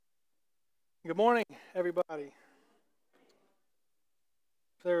Good morning, everybody.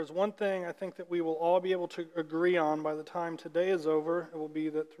 If there is one thing I think that we will all be able to agree on by the time today is over, it will be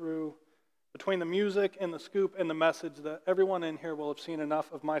that between the music and the scoop and the message, that everyone in here will have seen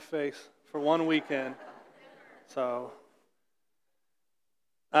enough of my face for one weekend. So,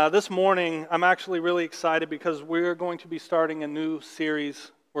 this morning, I'm actually really excited because we're going to be starting a new series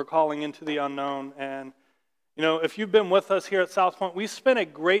we're calling Into the Unknown. And you know, if you've been with us here at South Point, we spent a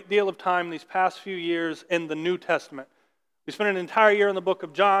great deal of time these past few years in the New Testament. We spent an entire year in the book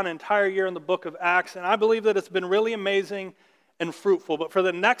of John, an entire year in the book of Acts, and I believe that it's been really amazing and fruitful. But for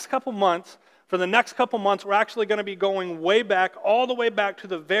the next couple months, we're actually going to be going way back, all the way back to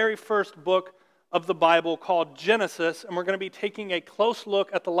the very first book of the Bible called Genesis, and we're going to be taking a close look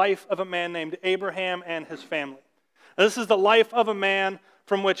at the life of a man named Abraham and his family. Now, this is the life of a man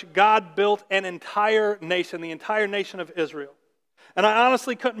from which God built an entire nation, the entire nation of Israel. And I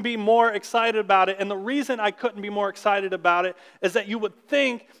honestly couldn't be more excited about it. And the reason I couldn't be more excited about it is that you would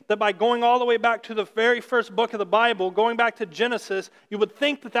think that by going all the way back to the very first book of the Bible, going back to Genesis, you would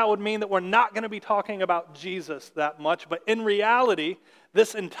think that that would mean that we're not going to be talking about Jesus that much. But in reality,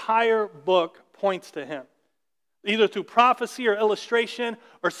 this entire book points to him. Either through prophecy or illustration,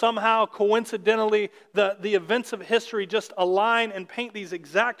 or somehow coincidentally, the events of history just align and paint these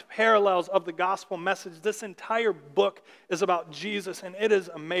exact parallels of the gospel message. This entire book is about Jesus, and it is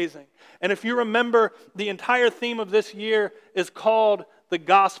amazing. And if you remember, the entire theme of this year is called the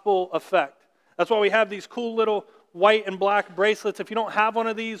gospel effect. That's why we have these cool little white and black bracelets. If you don't have one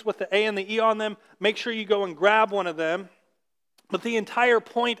of these with the A and the E on them, make sure you go and grab one of them. But the entire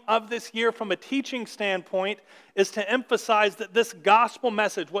point of this year from a teaching standpoint is to emphasize that this gospel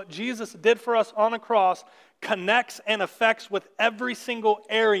message, what Jesus did for us on a cross, connects and affects with every single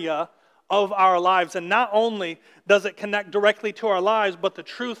area of our lives. And not only does it connect directly to our lives, but the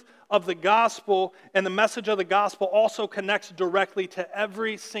truth of the gospel and the message of the gospel also connects directly to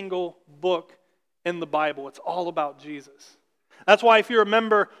every single book in the Bible. It's all about Jesus. That's why if you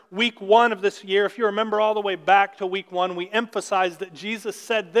remember week 1 of this year, if you remember all the way back to week 1, we emphasized that Jesus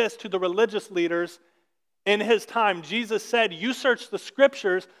said this to the religious leaders in his time. Jesus said, you search the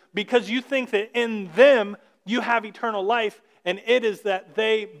scriptures because you think that in them you have eternal life, and it is that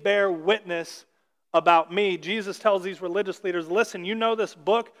they bear witness about me. Jesus tells these religious leaders, listen, you know this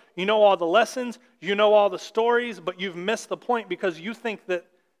book, you know all the lessons, you know all the stories, but you've missed the point because you think that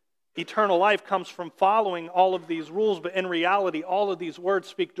eternal life comes from following all of these rules, but in reality, all of these words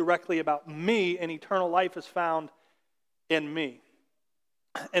speak directly about me, and eternal life is found in me.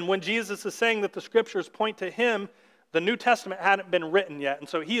 And when Jesus is saying that the scriptures point to him, the New Testament hadn't been written yet, and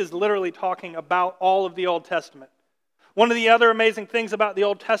so he is literally talking about all of the Old Testament. One of the other amazing things about the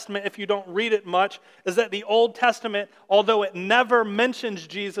Old Testament, if you don't read it much, is that the Old Testament, although it never mentions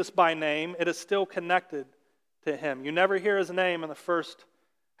Jesus by name, it is still connected to him. You never hear his name in the first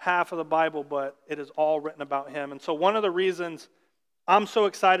half of the Bible, but it is all written about him. And so one of the reasons I'm so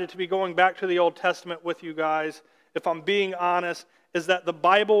excited to be going back to the Old Testament with you guys, if I'm being honest, is that the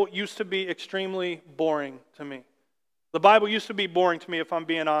Bible used to be extremely boring to me. The Bible used to be boring to me, if I'm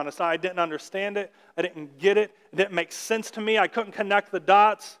being honest. I didn't understand it. I didn't get it. It didn't make sense to me. I couldn't connect the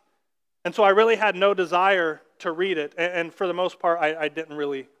dots. And so I really had no desire to read it. And for the most part, I didn't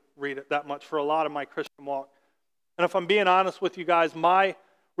really read it that much for a lot of my Christian walk. And if I'm being honest with you guys, my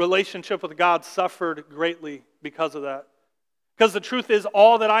relationship with God suffered greatly because of that. Because the truth is,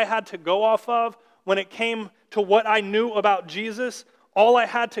 all that I had to go off of when it came to what I knew about Jesus, all I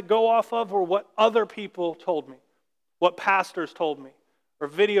had to go off of were what other people told me, what pastors told me, or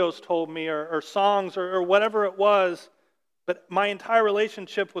videos told me, or songs, or whatever it was. But my entire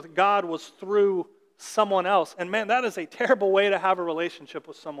relationship with God was through someone else. And man, that is a terrible way to have a relationship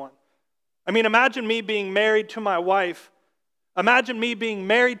with someone. I mean, imagine me being married to my wife. Imagine me being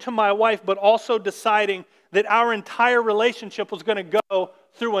married to my wife, but also deciding that our entire relationship was going to go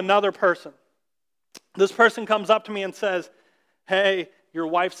through another person. This person comes up to me and says, hey, your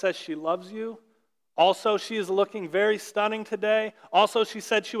wife says she loves you. Also, she is looking very stunning today. Also, she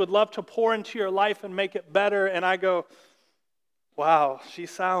said she would love to pour into your life and make it better. And I go, wow, she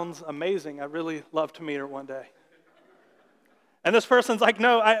sounds amazing. I'd really love to meet her one day. And this person's like,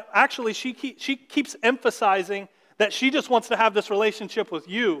 no, she keeps emphasizing that she just wants to have this relationship with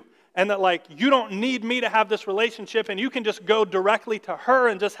you, and that like you don't need me to have this relationship, and you can just go directly to her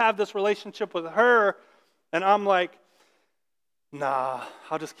and just have this relationship with her. And I'm like, nah,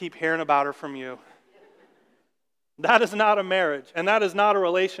 I'll just keep hearing about her from you. That is not a marriage, and that is not a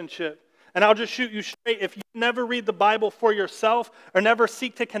relationship. And I'll just shoot you straight. If you never read the Bible for yourself or never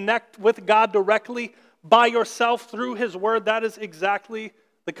seek to connect with God directly by yourself through His Word, that is exactly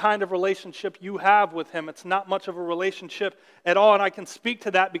the kind of relationship you have with him. It's not much of a relationship at all, and I can speak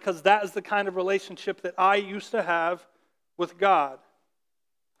to that because that is the kind of relationship that I used to have with God.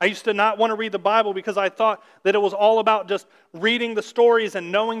 I used to not want to read the Bible because I thought that it was all about just reading the stories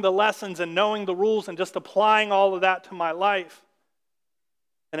and knowing the lessons and knowing the rules and just applying all of that to my life.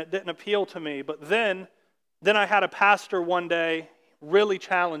 And it didn't appeal to me. But then I had a pastor one day really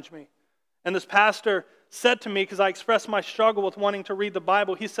challenge me. And this pastor said to me, because I expressed my struggle with wanting to read the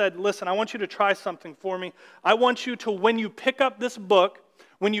Bible, he said, listen, I want you to try something for me. I want you to, when you pick up this book,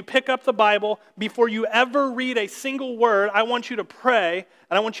 when you pick up the Bible, before you ever read a single word, I want you to pray,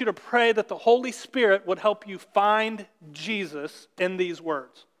 and I want you to pray that the Holy Spirit would help you find Jesus in these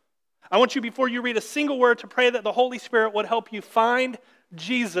words. I want you, before you read a single word, to pray that the Holy Spirit would help you find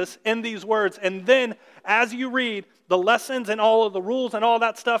Jesus in these words. And then, as you read, the lessons and all of the rules and all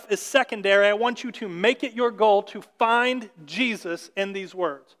that stuff is secondary. I want you to make it your goal to find Jesus in these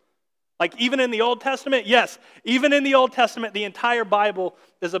words. Like even in the Old Testament, yes, even in the Old Testament, the entire Bible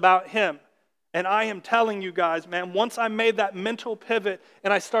is about him. And I am telling you guys, man, once I made that mental pivot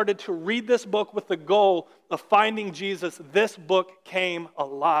and I started to read this book with the goal of finding Jesus, this book came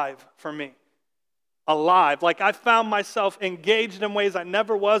alive for me. Alive. Like I found myself engaged in ways I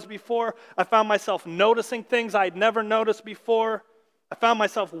never was before. I found myself noticing things I'd never noticed before. I found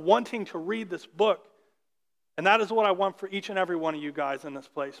myself wanting to read this book. And that is what I want for each and every one of you guys in this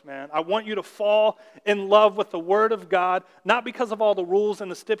place, man. I want you to fall in love with the Word of God, not because of all the rules and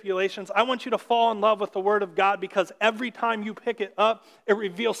the stipulations. I want you to fall in love with the Word of God because every time you pick it up, it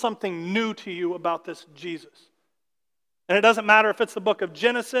reveals something new to you about this Jesus. And it doesn't matter if it's the book of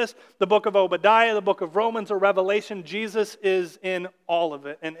Genesis, the book of Obadiah, the book of Romans, or Revelation. Jesus is in all of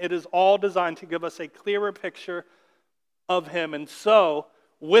it. And it is all designed to give us a clearer picture of him. And so,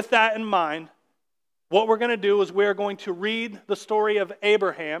 with that in mind, what we're going to do is we're going to read the story of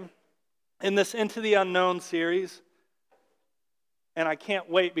Abraham in this Into the Unknown series. And I can't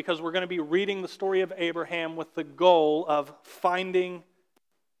wait because we're going to be reading the story of Abraham with the goal of finding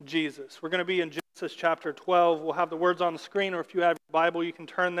Jesus. We're going to be in Genesis chapter 12. We'll have the words on the screen, or if you have your Bible, you can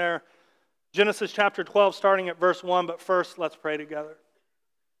turn there. Genesis chapter 12, starting at verse 1. But first, let's pray together.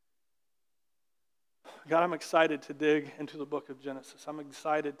 God, I'm excited to dig into the book of Genesis. I'm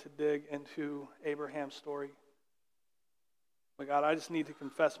excited to dig into Abraham's story. But God, I just need to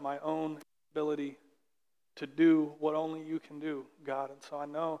confess my own ability to do what only you can do, God. And so I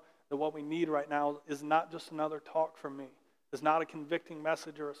know that what we need right now is not just another talk from me. It's not a convicting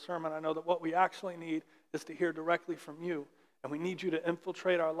message or a sermon. I know that what we actually need is to hear directly from you. And we need you to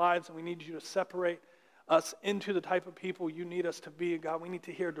infiltrate our lives, and we need you to separate us into the type of people you need us to be. God, we need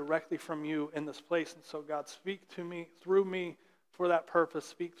to hear directly from you in this place. And so, God, speak to me, through me, for that purpose.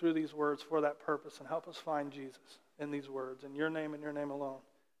 Speak through these words for that purpose, and help us find Jesus in these words. In your name and your name alone.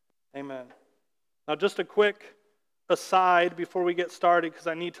 Amen. Now, just a quick aside before we get started, because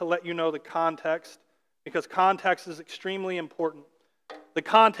I need to let you know the context, because context is extremely important. The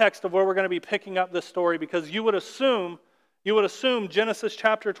context of where we're going to be picking up this story, because you would assume Genesis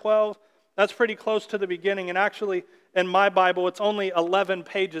chapter 12, that's pretty close to the beginning. And actually, in my Bible, it's only 11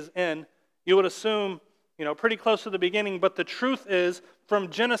 pages in. You would assume, pretty close to the beginning. But the truth is, from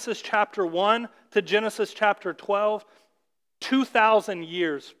Genesis chapter 1 to Genesis chapter 12, 2,000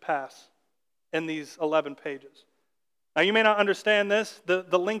 years pass in these 11 pages. Now, you may not understand this,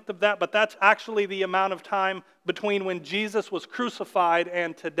 the length of that, but that's actually the amount of time between when Jesus was crucified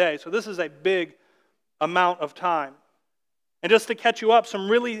and today. So this is a big amount of time. And just to catch you up,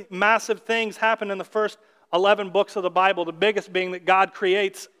 some really massive things happen in the first 11 books of the Bible, the biggest being that God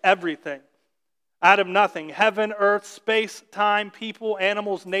creates everything out of nothing. Heaven, earth, space, time, people,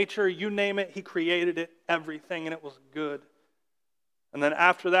 animals, nature, you name it, he created it, everything, and it was good. And then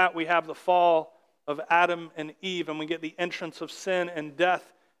after that, we have the fall of Adam and Eve, and we get the entrance of sin and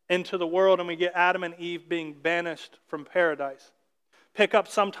death into the world, and we get Adam and Eve being banished from paradise. Pick up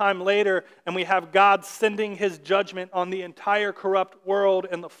sometime later, and we have God sending his judgment on the entire corrupt world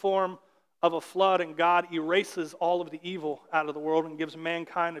in the form of a flood, and God erases all of the evil out of the world and gives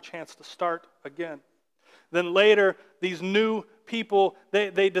mankind a chance to start again. Then later, these new people,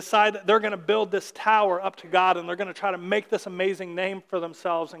 they decide that they're going to build this tower up to God, and they're going to try to make this amazing name for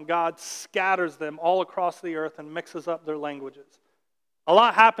themselves, and God scatters them all across the earth and mixes up their languages. A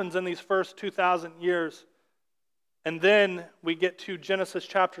lot happens in these first 2,000 years. And then we get to Genesis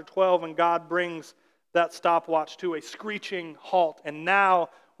chapter 12, and God brings that stopwatch to a screeching halt. And now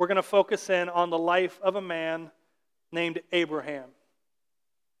we're going to focus in on the life of a man named Abraham.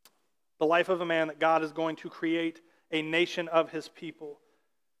 The life of a man that God is going to create a nation of his people.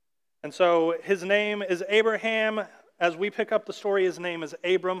 And so his name is Abraham, as we pick up the story, his name is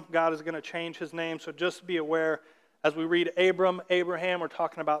Abram. God is going to change his name, so just be aware. As we read Abram, Abraham, we're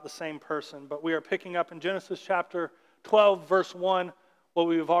talking about the same person. But we are picking up in Genesis chapter 12, verse 1, what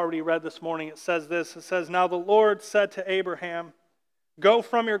we've already read this morning. It says this, it says, "Now the Lord said to Abraham, 'Go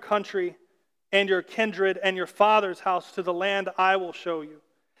from your country and your kindred and your father's house to the land I will show you.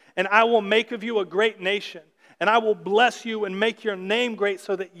 And I will make of you a great nation, and I will bless you and make your name great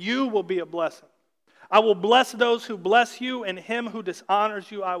so that you will be a blessing. I will bless those who bless you, and him who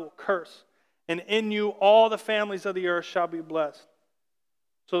dishonors you I will curse. And in you all the families of the earth shall be blessed.'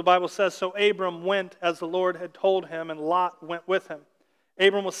 So the Bible says, so Abram went as the Lord had told him, and Lot went with him.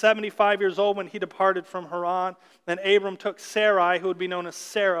 Abram was 75 years old when he departed from Haran. Then Abram took Sarai, who would be known as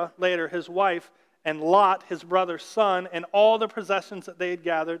Sarah later, his wife, and Lot, his brother's son, and all the possessions that they had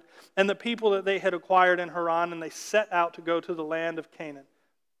gathered, and the people that they had acquired in Haran, and they set out to go to the land of Canaan.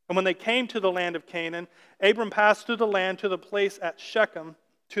 And when they came to the land of Canaan, Abram passed through the land to the place at Shechem,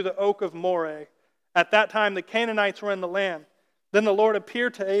 to the oak of Moreh. At that time the Canaanites were in the land. Then the Lord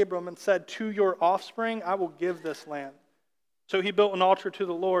appeared to Abram and said, 'To your offspring I will give this land.' So he built an altar to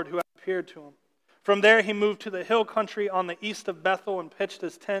the Lord who had appeared to him. From there he moved to the hill country on the east of Bethel and pitched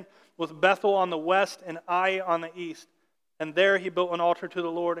his tent with Bethel on the west and Ai on the east. And there he built an altar to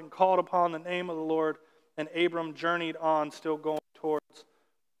the Lord and called upon the name of the Lord. And Abram journeyed on, still going towards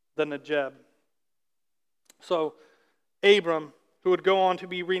the Negeb." So Abram, who would go on to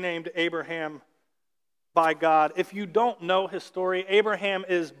be renamed Abraham by God. If you don't know his story, Abraham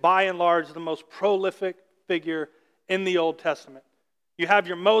is by and large the most prolific figure in the Old Testament. You have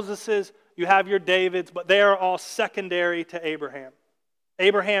your Moseses, you have your Davids, but they are all secondary to Abraham.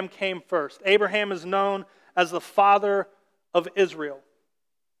 Abraham came first. Abraham is known as the father of Israel.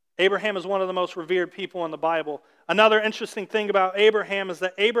 Abraham is one of the most revered people in the Bible. Another interesting thing about Abraham is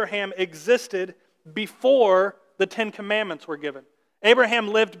that Abraham existed before the Ten Commandments were given. Abraham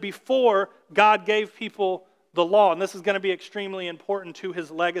lived before God gave people the law, and this is going to be extremely important to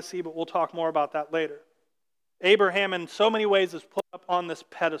his legacy, but we'll talk more about that later. Abraham in so many ways is put up on this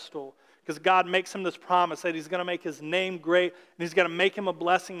pedestal because God makes him this promise that he's going to make his name great, and he's going to make him a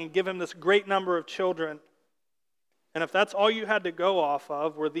blessing and give him this great number of children. And if that's all you had to go off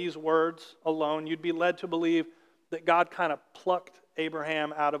of were these words alone, you'd be led to believe that God kind of plucked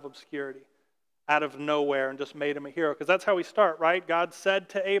Abraham out of obscurity, out of nowhere, and just made him a hero. Because that's how we start, right? God said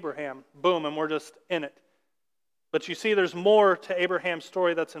to Abraham, boom, and we're just in it. But you see, there's more to Abraham's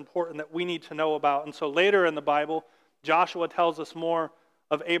story that's important that we need to know about. And so later in the Bible, Joshua tells us more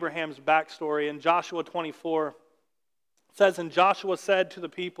of Abraham's backstory. In Joshua 24, it says, "And Joshua said to the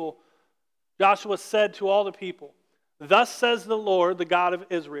people, Joshua said to all the people, 'Thus says the Lord, the God of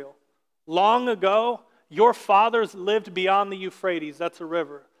Israel, long ago your fathers lived beyond the Euphrates,'" that's a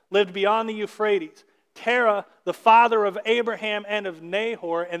river, "lived beyond the Euphrates, Terah, the father of Abraham and of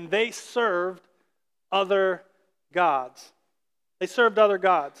Nahor, and they served other gods." They served other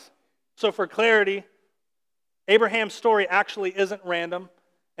gods. So for clarity, Abraham's story actually isn't random,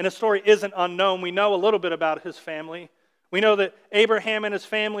 and his story isn't unknown. We know a little bit about his family. We know that Abraham and his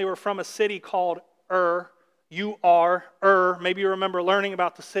family were from a city called Ur. Ur. Maybe you remember learning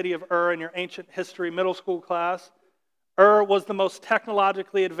about the city of Ur in your ancient history middle school class. Ur was the most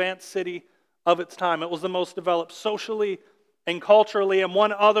technologically advanced city of its time. It was the most developed socially and culturally. And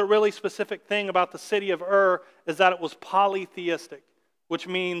one other really specific thing about the city of Ur is that it was polytheistic, which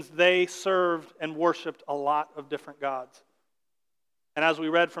means they served and worshiped a lot of different gods. And as we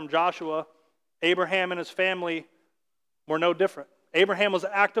read from Joshua, Abraham and his family were no different. Abraham was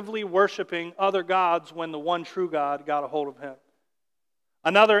actively worshiping other gods when the one true God got a hold of him.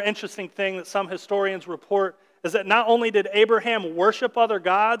 Another interesting thing that some historians report is that not only did Abraham worship other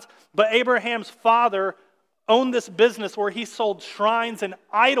gods, but Abraham's father owned this business where he sold shrines and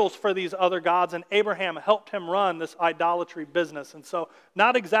idols for these other gods, and Abraham helped him run this idolatry business. And so,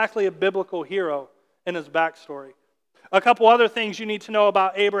 not exactly a biblical hero in his backstory. A couple other things you need to know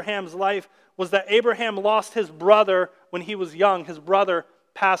about Abraham's life was that Abraham lost his brother when he was young. His brother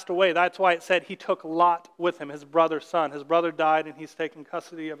passed away. That's why it said he took Lot with him, his brother's son. His brother died, and he's taken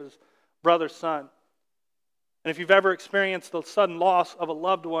custody of his brother's son. And if you've ever experienced the sudden loss of a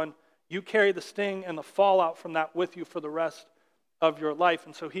loved one, you carry the sting and the fallout from that with you for the rest of your life.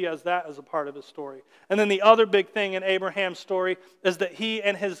 And so he has that as a part of his story. And then the other big thing in Abraham's story is that he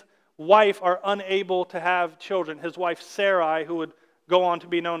and his wife are unable to have children. His wife Sarai, who would go on to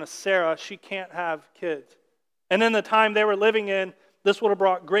be known as Sarah, she can't have kids. And in the time they were living in, this would have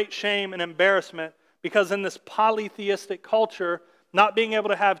brought great shame and embarrassment, because in this polytheistic culture, not being able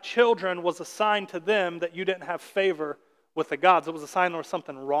to have children was a sign to them that you didn't have favor with the gods. It was a sign there was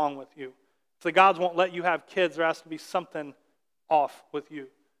something wrong with you If the gods won't let you have kids, there has to be something off with you.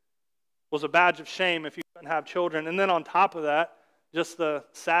 It was a badge of shame if you couldn't have children. And then on top of that, just the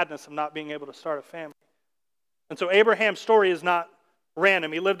sadness of not being able to start a family. And so Abraham's story is not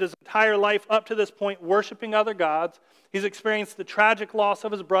random. He lived his entire life up to this point worshiping other gods. He's experienced the tragic loss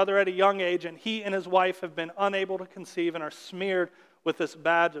of his brother at a young age, and he and his wife have been unable to conceive and are smeared with this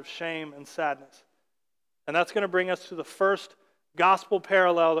badge of shame and sadness. And that's going to bring us to the first gospel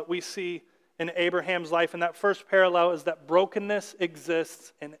parallel that we see in Abraham's life. And that first parallel is that brokenness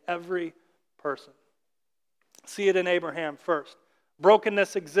exists in every person. See it in Abraham first.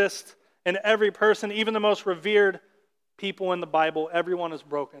 Brokenness exists in every person, even the most revered people in the Bible. Everyone is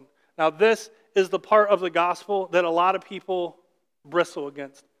broken. Now, this is the part of the gospel that a lot of people bristle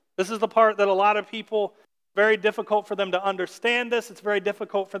against. This is the part that a lot of people, very difficult for them to understand this. It's very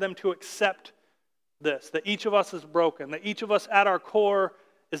difficult for them to accept this, that each of us is broken, that each of us at our core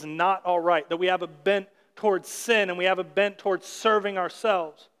is not all right, that we have a bent towards sin and we have a bent towards serving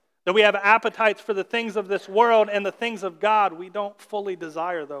ourselves, that we have appetites for the things of this world and the things of God. We don't fully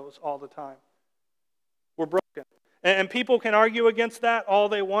desire those all the time. We're broken. And people can argue against that all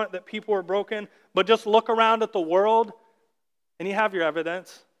they want, that people are broken, but just look around at the world and you have your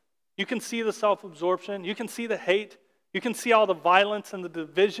evidence. You can see the self-absorption. You can see the hate. You can see all the violence and the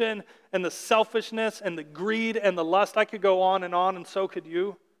division and the selfishness and the greed and the lust. I could go on, and so could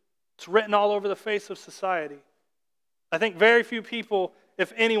you. It's written all over the face of society. I think very few people,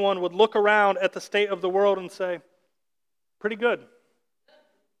 if anyone, would look around at the state of the world and say, pretty good.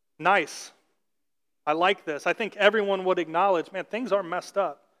 Nice. I like this. I think everyone would acknowledge, man, things are messed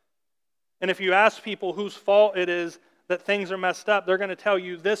up. And if you ask people whose fault it is that things are messed up, they're going to tell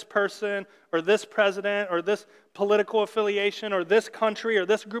you this person or this president or this political affiliation or this country or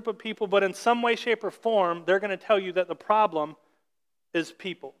this group of people, but in some way, shape, or form, they're going to tell you that the problem is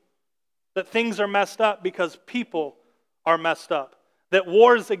people. That things are messed up because people are messed up. That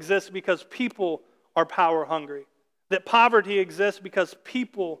wars exist because people are power hungry. That poverty exists because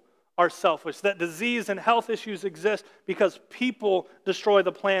people are selfish, that disease and health issues exist because people destroy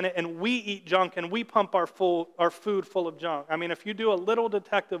the planet and we eat junk and we pump our food full of junk. I mean, if you do a little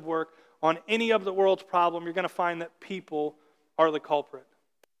detective work on any of the world's problem, you're going to find that people are the culprit.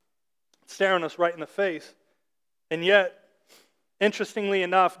 It's staring us right in the face. And yet, interestingly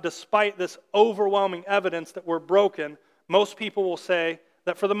enough, despite this overwhelming evidence that we're broken, most people will say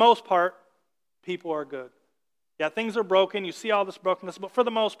that for the most part, people are good. Yeah, things are broken. You see all this brokenness, but for the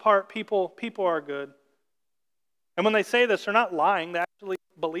most part, people are good. And when they say this, they're not lying. They actually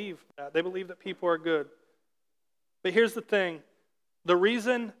believe that. They believe that people are good. But here's the thing. The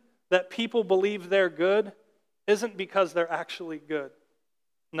reason that people believe they're good isn't because they're actually good.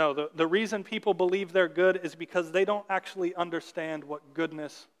 No, the reason people believe they're good is because they don't actually understand what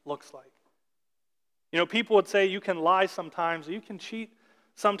goodness looks like. You know, people would say you can lie sometimes, you can cheat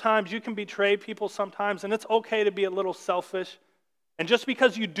sometimes, you can betray people sometimes, and it's okay to be a little selfish. And just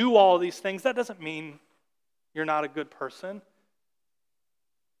because you do all these things, that doesn't mean you're not a good person.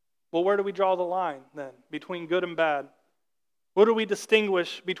 Well, where do we draw the line then between good and bad? What do we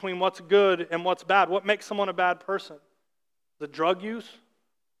distinguish between what's good and what's bad? What makes someone a bad person? Is it drug use?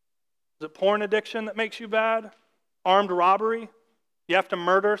 Is it porn addiction that makes you bad? Armed robbery? You have to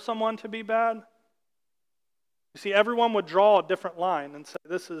murder someone to be bad? You see, everyone would draw a different line and say,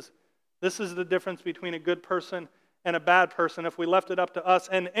 this is the difference between a good person and a bad person if we left it up to us.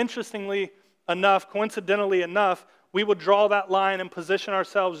 And interestingly enough, coincidentally enough, we would draw that line and position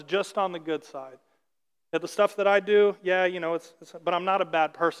ourselves just on the good side. That the stuff that I do, yeah, you know, but I'm not a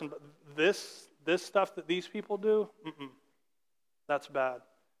bad person. But this stuff that these people do, that's bad.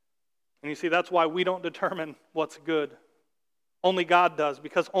 And you see, that's why we don't determine what's good. Only God does,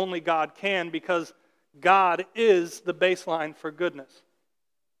 because only God can, because God is the baseline for goodness.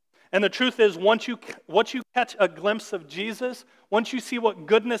 And the truth is, once you catch a glimpse of Jesus, once you see what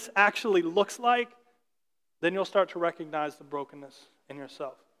goodness actually looks like, then you'll start to recognize the brokenness in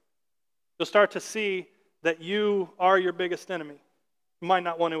yourself. You'll start to see that you are your biggest enemy. You might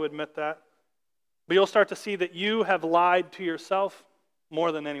not want to admit that, but you'll start to see that you have lied to yourself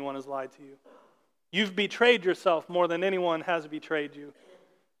more than anyone has lied to you. You've betrayed yourself more than anyone has betrayed you.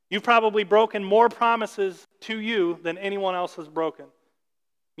 You've probably broken more promises to you than anyone else has broken.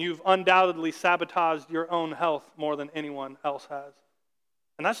 You've undoubtedly sabotaged your own health more than anyone else has.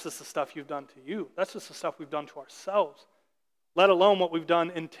 And that's just the stuff you've done to you. That's just the stuff we've done to ourselves, let alone what we've done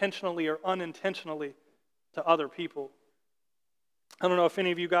intentionally or unintentionally to other people. I don't know if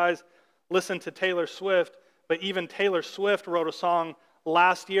any of you guys listen to Taylor Swift, but even Taylor Swift wrote a song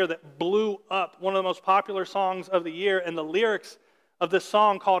last year that blew up, one of the most popular songs of the year, and the lyrics of this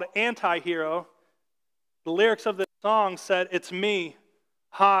song called Anti-Hero, the lyrics of this song said, "It's me.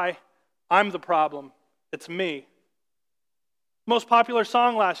 Hi, I'm the problem. It's me." Most popular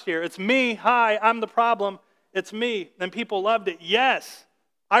song last year. It's me. Hi, I'm the problem. It's me. And people loved it. Yes,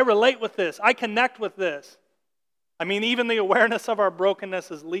 I relate with this. I connect with this. I mean, even the awareness of our brokenness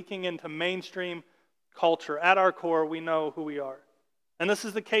is leaking into mainstream culture. At our core, we know who we are. And this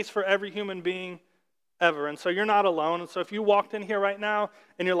is the case for every human being ever. And so you're not alone. And so if you walked in here right now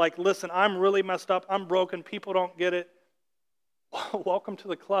and you're like, listen, I'm really messed up. I'm broken. People don't get it. Welcome to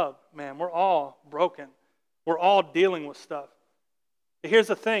the club, man. We're all broken. We're all dealing with stuff. Here's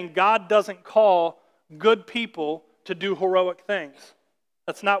the thing. God doesn't call good people to do heroic things.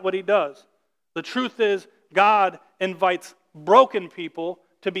 That's not what he does. The truth is, God invites broken people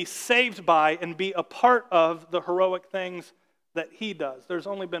to be saved by and be a part of the heroic things that he does. There's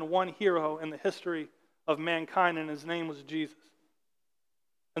only been one hero in the history of mankind, and his name was Jesus.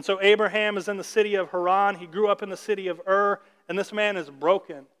 And so Abraham is in the city of Haran. He grew up in the city of Ur, and this man is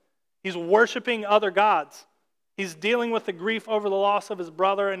broken. He's worshiping other gods. He's dealing with the grief over the loss of his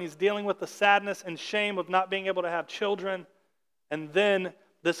brother, and he's dealing with the sadness and shame of not being able to have children. And then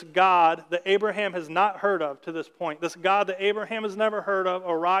this God that Abraham has not heard of to this point, this God that Abraham has never heard of,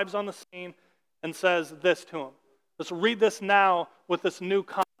 arrives on the scene and says this to him. Let's read this now with this new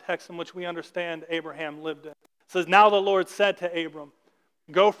context in which we understand Abraham lived in. It says, "Now the Lord said to Abram,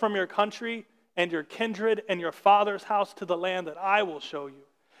 go from your country and your kindred and your father's house to the land that I will show you.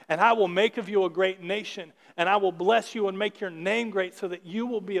 And I will make of you a great nation, and I will bless you and make your name great so that you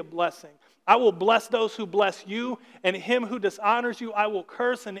will be a blessing. I will bless those who bless you, and him who dishonors you I will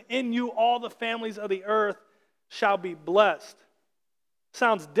curse, and in you all the families of the earth shall be blessed."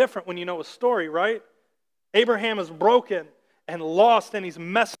 Sounds different when you know a story, right? Abraham is broken and lost, and he's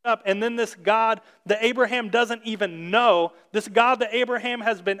messed up. And then this God that Abraham doesn't even know, this God that Abraham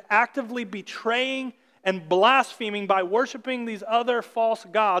has been actively betraying and blaspheming by worshiping these other false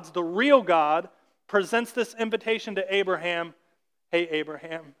gods, the real God presents this invitation to Abraham. Hey,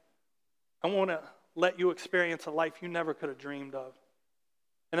 Abraham, I want to let you experience a life you never could have dreamed of.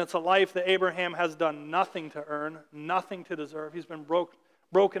 And it's a life that Abraham has done nothing to earn, nothing to deserve. He's been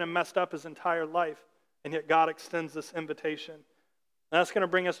broken and messed up his entire life, and yet God extends this invitation. And that's going to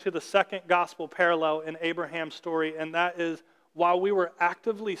bring us to the second gospel parallel in Abraham's story, and that is while we were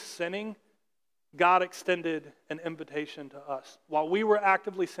actively sinning, God extended an invitation to us. While we were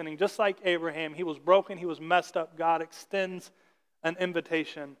actively sinning, just like Abraham, he was broken, he was messed up, God extends an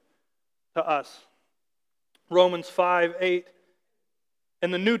invitation to us. Romans 5:8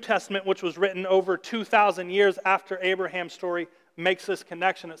 in the New Testament, which was written over 2,000 years after Abraham's story, makes this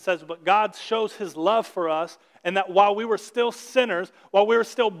connection. It says, "But God shows his love for us, and that while we were still sinners, while we were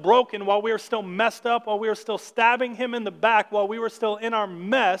still broken, while we were still messed up, while we were still stabbing him in the back, while we were still in our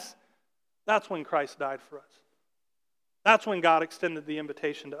mess, that's when Christ died for us." That's when God extended the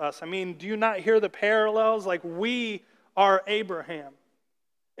invitation to us. I mean, do you not hear the parallels? Like, we are Abraham.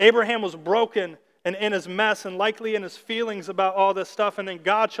 Abraham was broken and in his mess and likely in his feelings about all this stuff. And then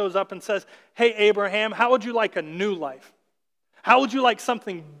God shows up and says, hey, Abraham, how would you like a new life? How would you like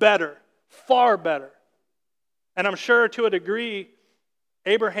something better, far better? And I'm sure to a degree,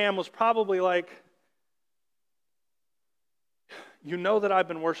 Abraham was probably like, you know that I've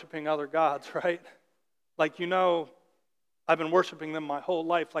been worshiping other gods, right? Like, you know, I've been worshiping them my whole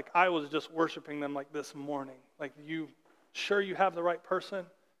life. Like, I was just worshiping them like this morning. Like, you sure you have the right person?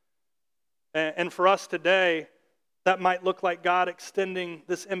 And for us today, that might look like God extending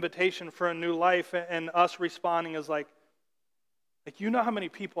this invitation for a new life, and us responding as like, you know how many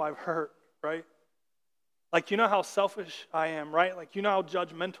people I've hurt, right? Like, you know how selfish I am, right? Like, you know how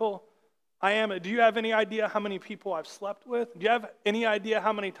judgmental I am. Do you have any idea how many people I've slept with? Do you have any idea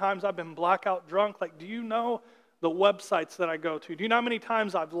how many times I've been blackout drunk? Like, do you know the websites that I go to? Do you know how many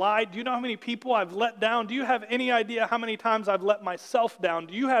times I've lied? Do you know how many people I've let down? Do you have any idea how many times I've let myself down?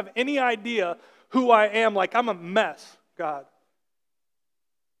 Do you have any idea who I am? Like, I'm a mess, God.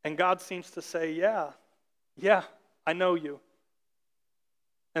 And God seems to say, yeah, I know you.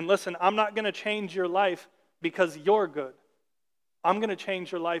 And listen, I'm not going to change your life because you're good. I'm going to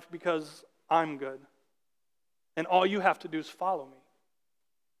change your life because I'm good. And all you have to do is follow me.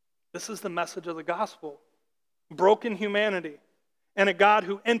 This is the message of the gospel. Broken humanity and a God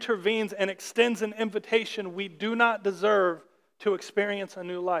who intervenes and extends an invitation we do not deserve to experience a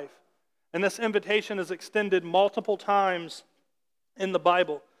new life. And this invitation is extended multiple times in the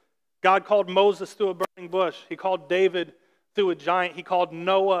Bible. God called Moses through a burning bush. He called David through a giant. He called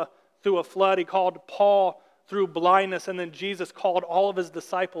Noah through a flood. He called Paul through blindness, and then Jesus called all of his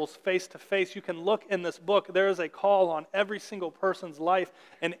disciples face to face. You can look in this book. There is a call on every single person's life.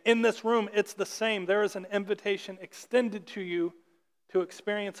 And in this room, it's the same. There is an invitation extended to you to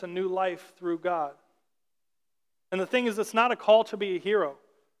experience a new life through God. And the thing is, it's not a call to be a hero.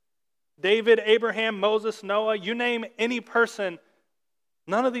 David, Abraham, Moses, Noah, you name any person,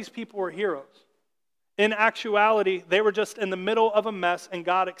 none of these people were heroes. In actuality, they were just in the middle of a mess, and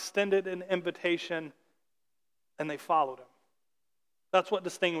God extended an invitation, and they followed him. That's what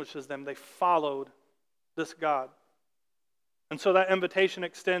distinguishes them. They followed this God. And so that invitation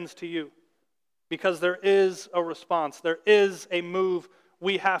extends to you, because there is a response. There is a move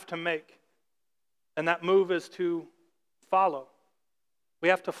we have to make. And that move is to follow. We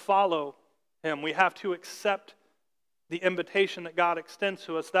have to follow him. We have to accept the invitation that God extends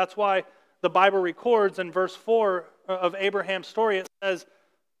to us. That's why the Bible records in verse 4 of Abraham's story, it says,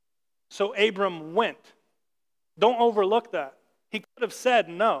 so Abram went. Don't overlook that. He could have said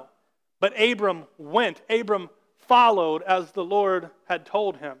no, but Abram went. Abram followed as the Lord had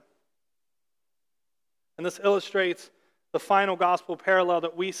told him. And this illustrates the final gospel parallel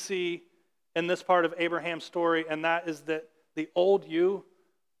that we see in this part of Abraham's story, and that is that the old you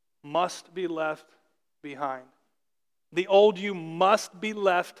must be left behind. The old you must be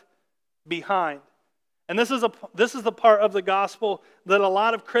left behind. And this is the part of the gospel that a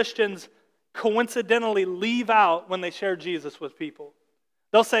lot of Christians coincidentally leave out when they share Jesus with people.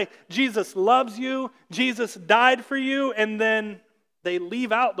 They'll say, Jesus loves you, Jesus died for you, and then they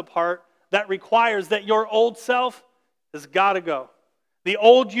leave out the part that requires that your old self has got to go. The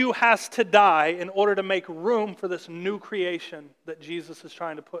old you has to die in order to make room for this new creation that Jesus is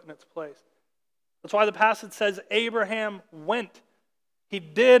trying to put in its place. That's why the passage says Abraham went. He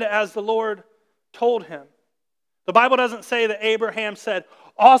did as the Lord told him. The Bible doesn't say that Abraham said,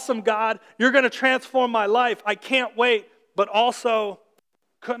 awesome God, you're going to transform my life. I can't wait. But also,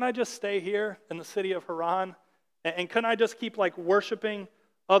 couldn't I just stay here in the city of Haran? And couldn't I just keep worshiping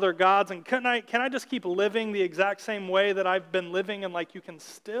other gods? And can I just keep living the exact same way that I've been living, and you can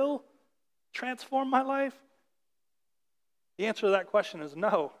still transform my life? The answer to that question is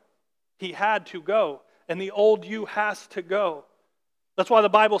no. He had to go, and the old you has to go. That's why the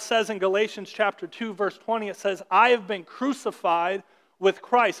Bible says in Galatians chapter 2, verse 20, it says, I have been crucified with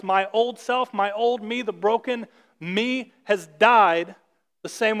Christ. My old self, my old me, the broken me has died the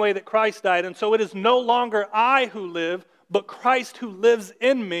same way that Christ died. And so it is no longer I who live, but Christ who lives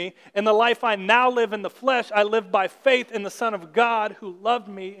in me. And the life I now live in the flesh, I live by faith in the Son of God who loved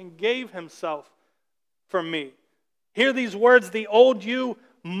me and gave himself for me. Hear these words, the old you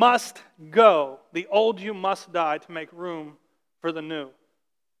must go. The old you must die to make room for the new.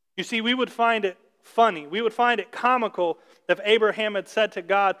 You see, we would find it funny. We would find it comical if Abraham had said to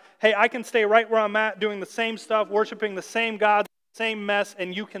God, hey, I can stay right where I'm at, doing the same stuff, worshiping the same God, same mess,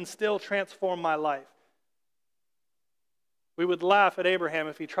 and you can still transform my life. We would laugh at Abraham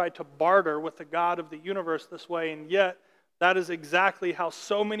if he tried to barter with the God of the universe this way, and yet that is exactly how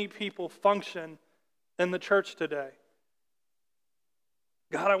so many people function in the church today.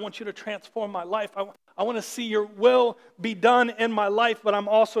 God, I want you to transform my life. I want to see your will be done in my life, but I'm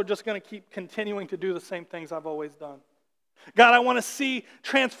also just going to keep continuing to do the same things I've always done. God, I want to see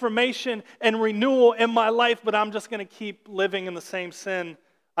transformation and renewal in my life, but I'm just going to keep living in the same sin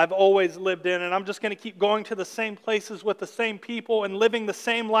I've always lived in, and I'm just going to keep going to the same places with the same people and living the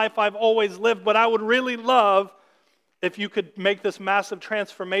same life I've always lived, but I would really love if you could make this massive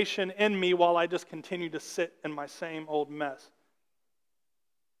transformation in me while I just continue to sit in my same old mess.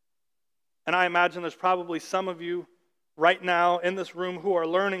 And I imagine there's probably some of you right now in this room who are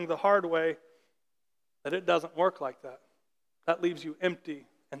learning the hard way that it doesn't work like that. That leaves you empty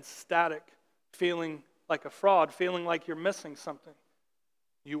and static, feeling like a fraud, feeling like you're missing something.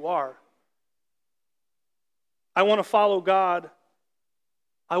 You are. I want to follow God.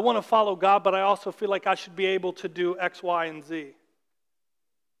 But I also feel like I should be able to do X, Y, and Z.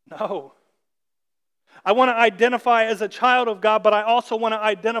 No. I want to identify as a child of God, but I also want to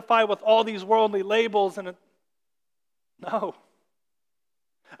identify with all these worldly labels. No.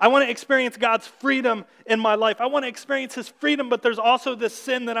 I want to experience God's freedom in my life. I want to experience his freedom, but there's also this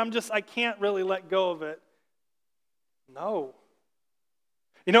sin that I can't really let go of it. No.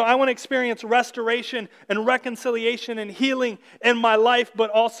 I want to experience restoration and reconciliation and healing in my life, but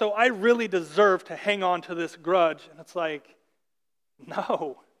also I really deserve to hang on to this grudge. And it's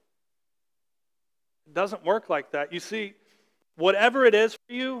no. It doesn't work like that. You see, whatever it is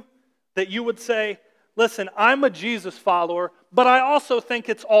for you that you would say, listen, I'm a Jesus follower, but I also think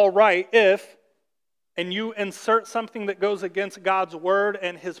it's all right if, and you insert something that goes against God's word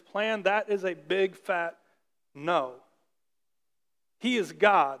and his plan, that is a big fat No. He is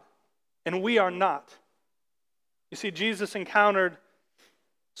God, and we are not. You see, Jesus encountered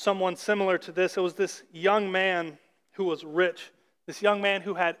someone similar to this. It was this young man who was rich, this young man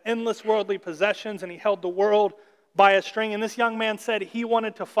who had endless worldly possessions, and he held the world by a string. And this young man said he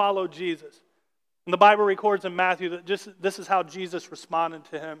wanted to follow Jesus. And the Bible records in Matthew that this is how Jesus responded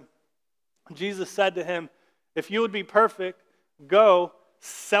to him. Jesus said to him, "If you would be perfect, go,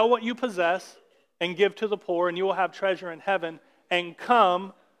 sell what you possess, and give to the poor, and you will have treasure in heaven, and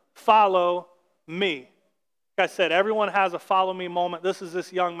come, follow me." Like I said, everyone has a follow me moment. This is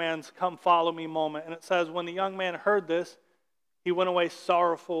this young man's come follow me moment. And it says, when the young man heard this, he went away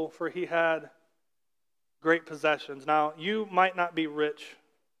sorrowful, for he had great possessions. Now, you might not be rich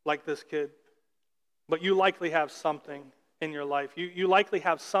like this kid, but you likely have something in your life. You likely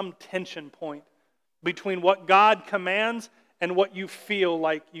have some tension point between what God commands and what you feel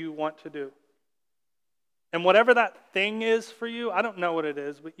like you want to do. And whatever that thing is for you, I don't know what it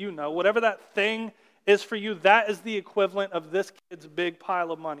is, but you know, whatever that thing is for you, that is the equivalent of this kid's big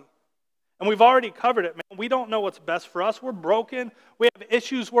pile of money. And we've already covered it, man. We don't know what's best for us. We're broken. We have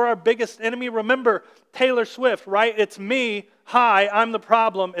issues. We're our biggest enemy. Remember Taylor Swift, right? It's me. Hi, I'm the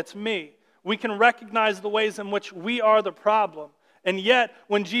problem. It's me. We can recognize the ways in which we are the problem. And yet,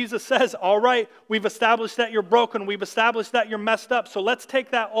 when Jesus says, all right, we've established that you're broken, we've established that you're messed up, so let's take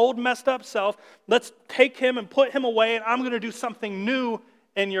that old messed up self, let's take him and put him away, and I'm going to do something new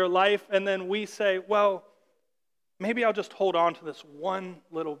in your life. And then we say, well, maybe I'll just hold on to this one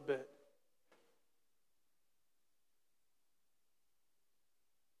little bit.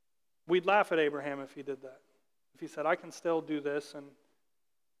 We'd laugh at Abraham if he did that. If he said, I can still do this and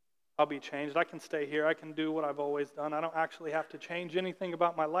I'll be changed. I can stay here. I can do what I've always done. I don't actually have to change anything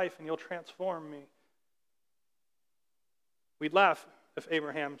about my life, and you'll transform me. We'd laugh if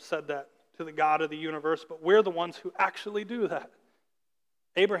Abraham said that to the God of the universe, but we're the ones who actually do that.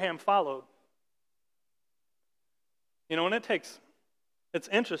 Abraham followed. You know, and it's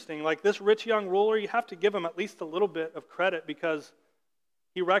interesting. Like this rich young ruler, you have to give him at least a little bit of credit because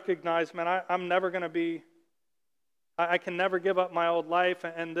he recognized, man, I'm never going to be, I can never give up my old life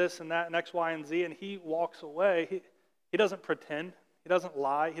and this and that and X, Y, and Z. And he walks away. He doesn't pretend. He doesn't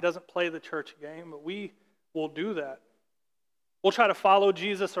lie. He doesn't play the church game. But we will do that. We'll try to follow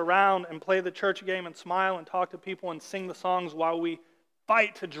Jesus around and play the church game and smile and talk to people and sing the songs while we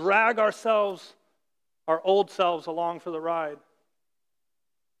fight to drag ourselves, our old selves, along for the ride.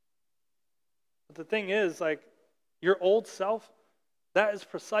 But the thing is, like, your old self, that is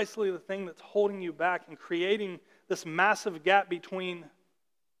precisely the thing that's holding you back and creating this massive gap between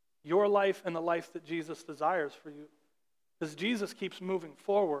your life and the life that Jesus desires for you. Because Jesus keeps moving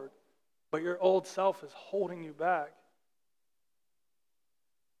forward, but your old self is holding you back.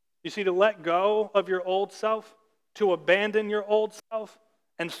 You see, to let go of your old self, to abandon your old self,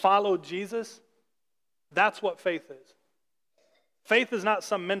 and follow Jesus, that's what faith is. Faith is not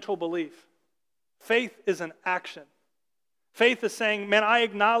some mental belief. Faith is an action. Faith is saying, man, I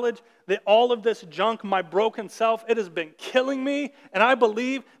acknowledge that all of this junk, my broken self, it has been killing me, and I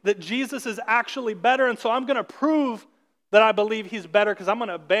believe that Jesus is actually better, and so I'm going to prove that I believe he's better because I'm going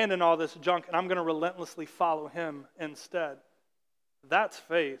to abandon all this junk, and I'm going to relentlessly follow him instead. That's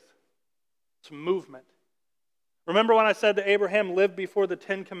faith. It's movement. Remember when I said that Abraham lived before the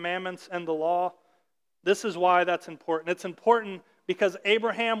 10 Commandments and the law? This is why that's important. It's important because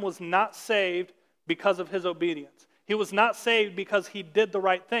Abraham was not saved because of his obedience. He was not saved because he did the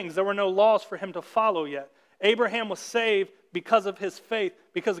right things. There were no laws for him to follow yet. Abraham was saved because of his faith,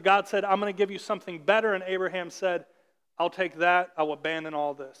 because God said, I'm going to give you something better. And Abraham said, I'll take that. I'll abandon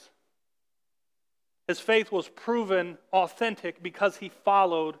all this. His faith was proven authentic because he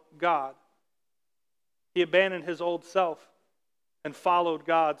followed God. He abandoned his old self and followed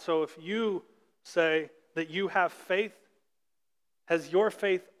God. So if you say that you have faith, has your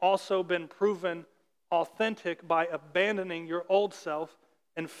faith also been proven authentic by abandoning your old self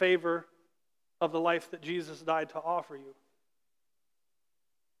in favor of the life that Jesus died to offer you?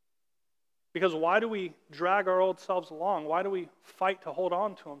 Because why do we drag our old selves along? Why do we fight to hold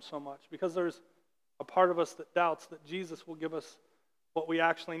on to them so much? Because there's a part of us that doubts that Jesus will give us what we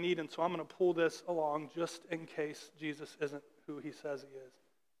actually need, and so I'm going to pull this along just in case Jesus isn't who he says he is.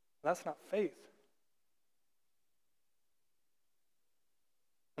 That's not faith.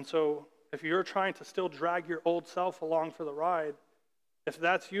 And so if you're trying to still drag your old self along for the ride, if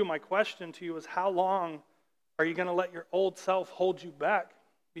that's you, my question to you is, how long are you going to let your old self hold you back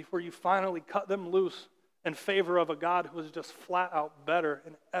before you finally cut them loose in favor of a God who is just flat out better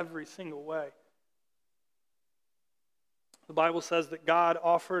in every single way? The Bible says that God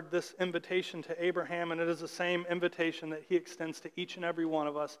offered this invitation to Abraham, and it is the same invitation that he extends to each and every one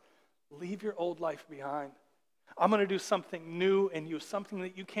of us. Leave your old life behind. I'm going to do something new in you, something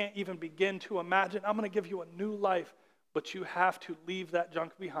that you can't even begin to imagine. I'm going to give you a new life, but you have to leave that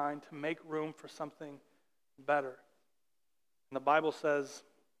junk behind to make room for something better. And the Bible says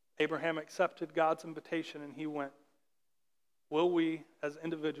Abraham accepted God's invitation and he went. Will we, as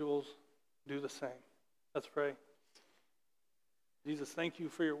individuals, do the same? Let's pray. Jesus, thank you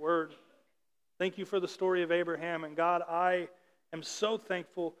for your word. Thank you for the story of Abraham. And God, I am so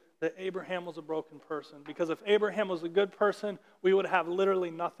thankful that Abraham was a broken person. Because if Abraham was a good person, we would have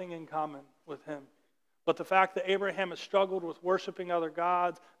literally nothing in common with him. But the fact that Abraham has struggled with worshiping other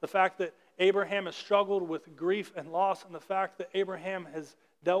gods, the fact that Abraham has struggled with grief and loss, and the fact that Abraham has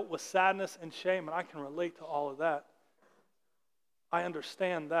dealt with sadness and shame, and I can relate to all of that. I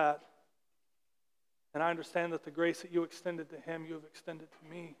understand that. And I understand that the grace that you extended to him, you have extended to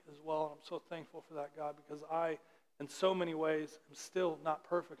me as well. And I'm so thankful for that, God, because I, in so many ways, am still not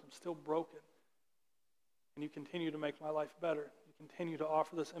perfect. I'm still broken. And you continue to make my life better. You continue to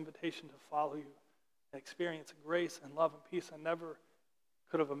offer this invitation to follow you and experience grace and love and peace I never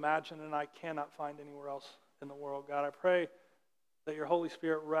could have imagined and I cannot find anywhere else in the world. God, I pray that your Holy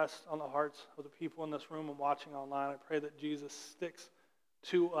Spirit rests on the hearts of the people in this room and watching online. I pray that Jesus sticks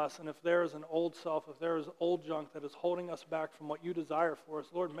to us. And if there is an old self, if there is old junk that is holding us back from what you desire for us,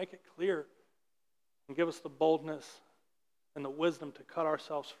 Lord, make it clear and give us the boldness and the wisdom to cut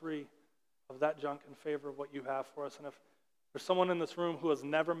ourselves free of that junk in favor of what you have for us. And if there's someone in this room who has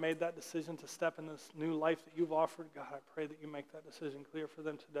never made that decision to step in this new life that you've offered, God, I pray that you make that decision clear for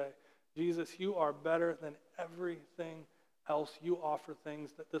them today. Jesus, you are better than everything else. You offer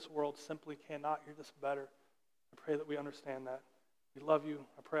things that this world simply cannot. You're just better. I pray that we understand that. We love you.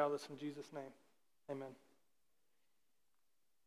 I pray all this in Jesus' name. Amen.